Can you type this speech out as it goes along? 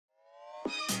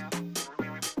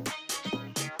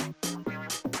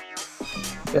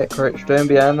Get correct staying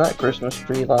behind that Christmas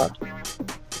tree, lad.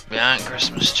 Behind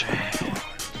Christmas tree.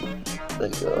 There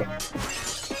you go.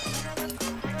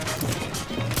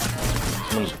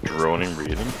 Someone's droning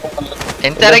reading.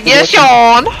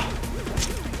 Interrogation!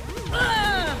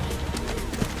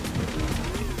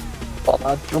 Oh,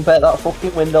 lad, jump out that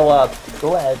fucking window, lad.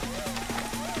 Go ahead.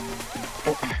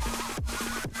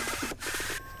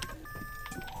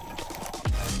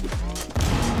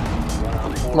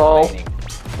 Lol.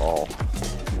 Lol.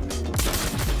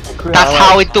 That's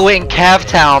how we do it in Cav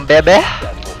Town, baby.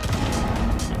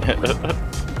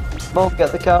 Lol,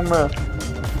 get the camera.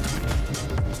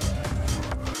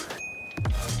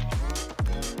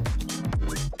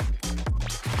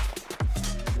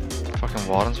 Fucking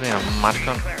Warden's being a mad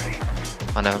cunt.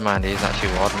 Oh, never mind, he's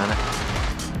actually Warden, innit?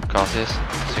 Of course he is. So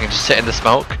you can just sit in the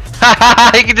smoke.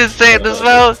 Haha, you can just sit in the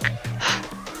smoke!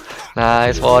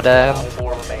 Nice, Warden.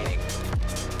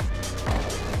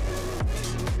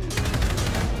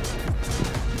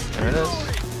 There it is.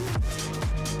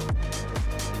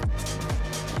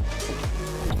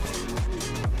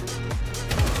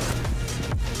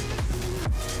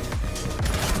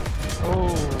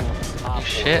 Oh,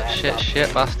 you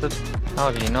shit, bastard.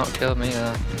 How have you not killed me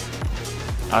there?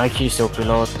 I keep still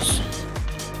reloads.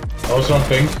 I was on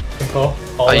ping.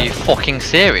 Are you fucking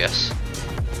serious?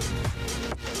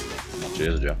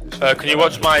 Cheers, Jeff. Can you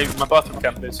watch my bathroom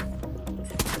cam, please?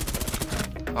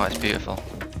 Oh, it's beautiful.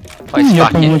 Oh,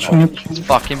 it's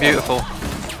fucking beautiful.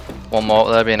 One more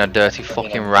up there being a dirty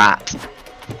fucking rat.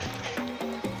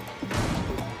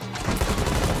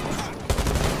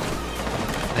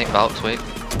 I think Valk's weak.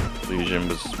 Legion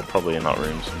was probably in that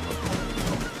room somewhere.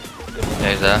 Yeah,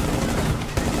 he's there.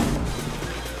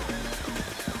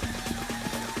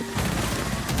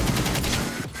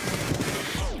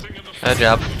 Air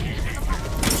jab.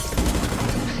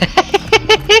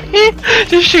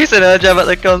 Just shoots an air jab at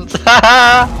the cunt.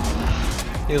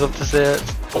 You love to see it.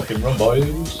 Fucking run,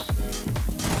 boys.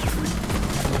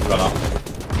 Run up.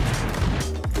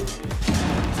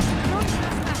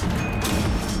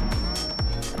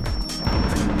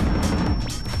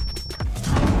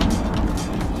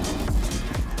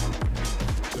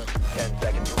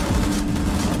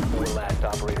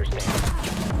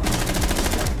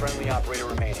 Operator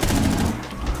remaining.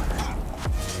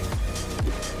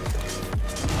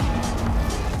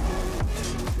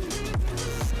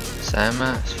 Same,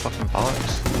 mate. It's fucking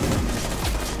bollocks.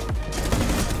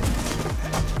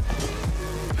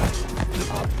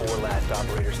 Four last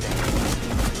operator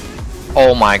standing.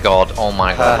 Oh my god, oh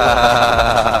my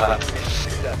god.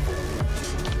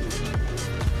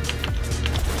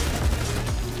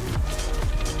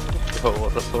 Oh,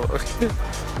 what the fuck?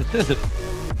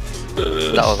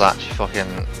 That was actually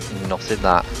fucking nutted,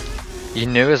 that. You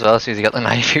knew as well as soon as you got the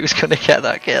knife he was gonna get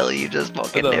that kill, you just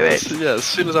fucking knew it. Yeah, as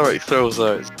soon as I throws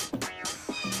those.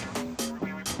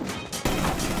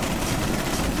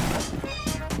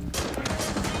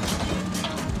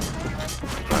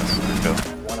 Nice, good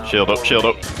kill. Shield up, shield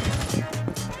up.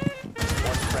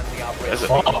 Is it?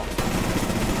 Oh.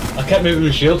 I kept moving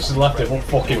the shields to the left, it won't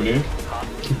fucking move.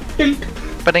 Dink.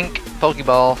 Badink,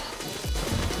 Pokeball.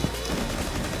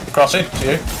 Crossing to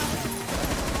you.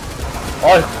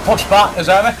 Oh, push back, is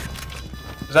enemy.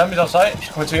 His enemy's on site, she's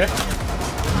coming to you.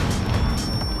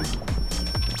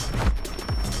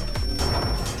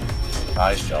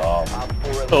 Nice job.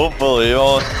 Hopefully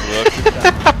on.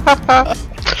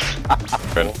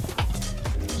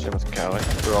 Seamus Cowie.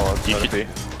 We're all on TP.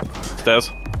 Stairs.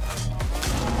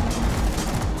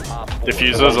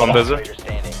 Diffusers on desert.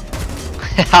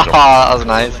 That was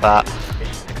nice, that.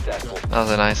 That was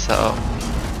a nice setup.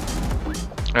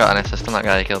 I got an assist on that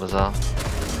guy he killed as well.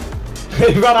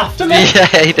 He ran after me! Yeah,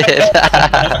 he did.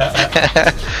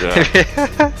 Yeah.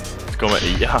 Let's go and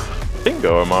eat. Yeah.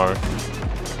 Bingo, Amaro.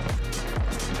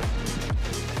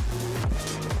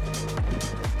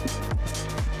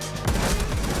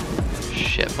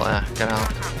 Shit, player, get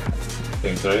out.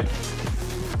 Thing 3.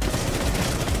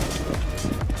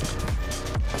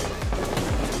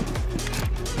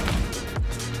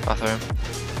 Bathroom.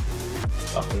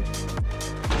 Bathroom.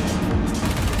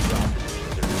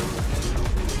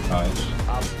 Nice.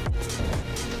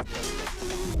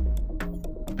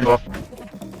 Go off.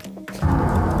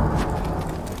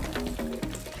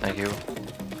 Thank you.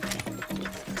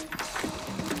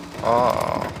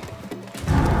 Oh.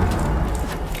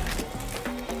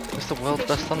 It's the world's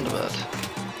best Thunderbird.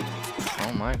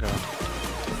 Oh my god.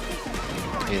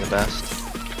 You're the best.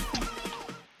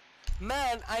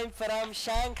 Man, I'm from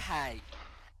Shanghai.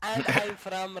 And I'm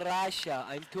from Russia.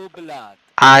 I'm two blood.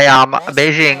 I am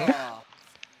Beijing.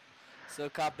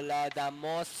 Suka blood and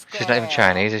Moscow. She's not even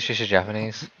Chinese, she's just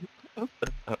Japanese.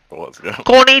 Let's go.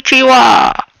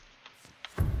 Konnichiwa!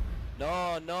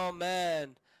 No,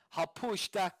 man.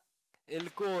 Hapushta el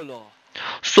culo.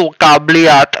 So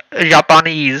kabliat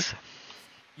Japanese.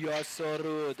 You are so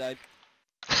rude. Need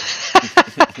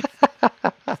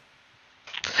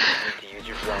to use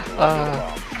your drone to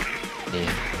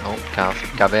Yeah. Oh,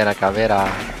 Cavera.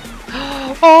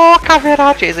 Oh,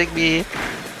 Cavera chasing me.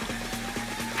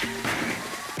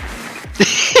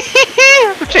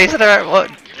 I'm chasing the right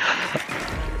one.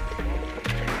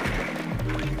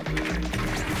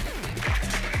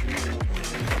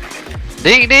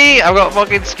 Dee, I've got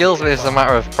fucking skills, but it's a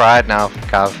matter of pride now,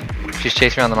 Cav. She's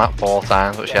chased me on the map 4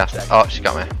 times, but she has to. Oh, she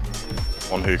got me.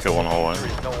 One hookah, one hallway.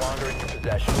 no longer in your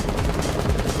possession.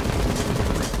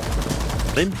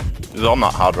 He's on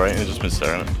that hard right, he's just been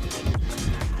staring at him.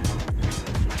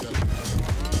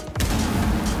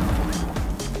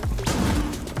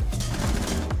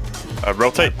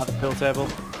 Rotate. At the pill table.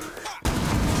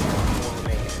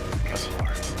 That's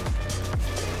hard.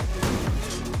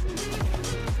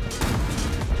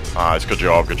 Nice, good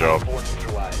job. Force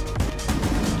neutralized.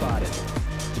 Spotted.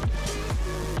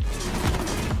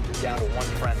 Down to one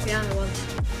friendly. Yeah, I won.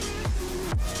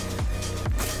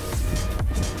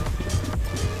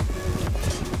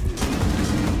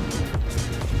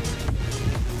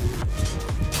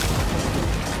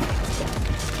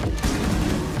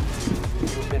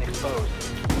 You've been exposed.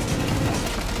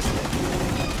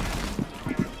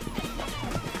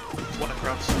 One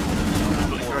across.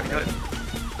 Already got it.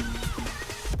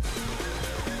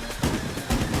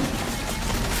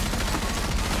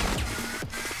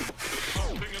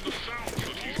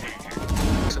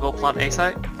 So go plant A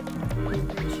site.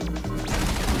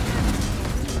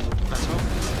 That's all.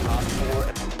 Op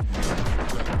 4.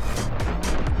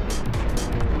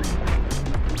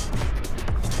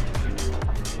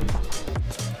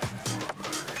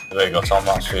 There you go, Tom,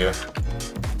 that's for you.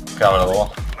 Grab another one.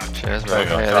 Cheers, bro. There you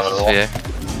go, Yeah, grab this is another for one. you.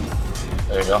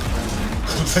 There you go.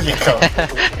 There you go.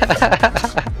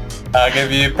 I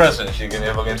give you presents, you give me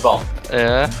a fucking bomb.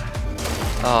 Yeah.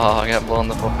 Oh, I get blown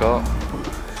the fuck up.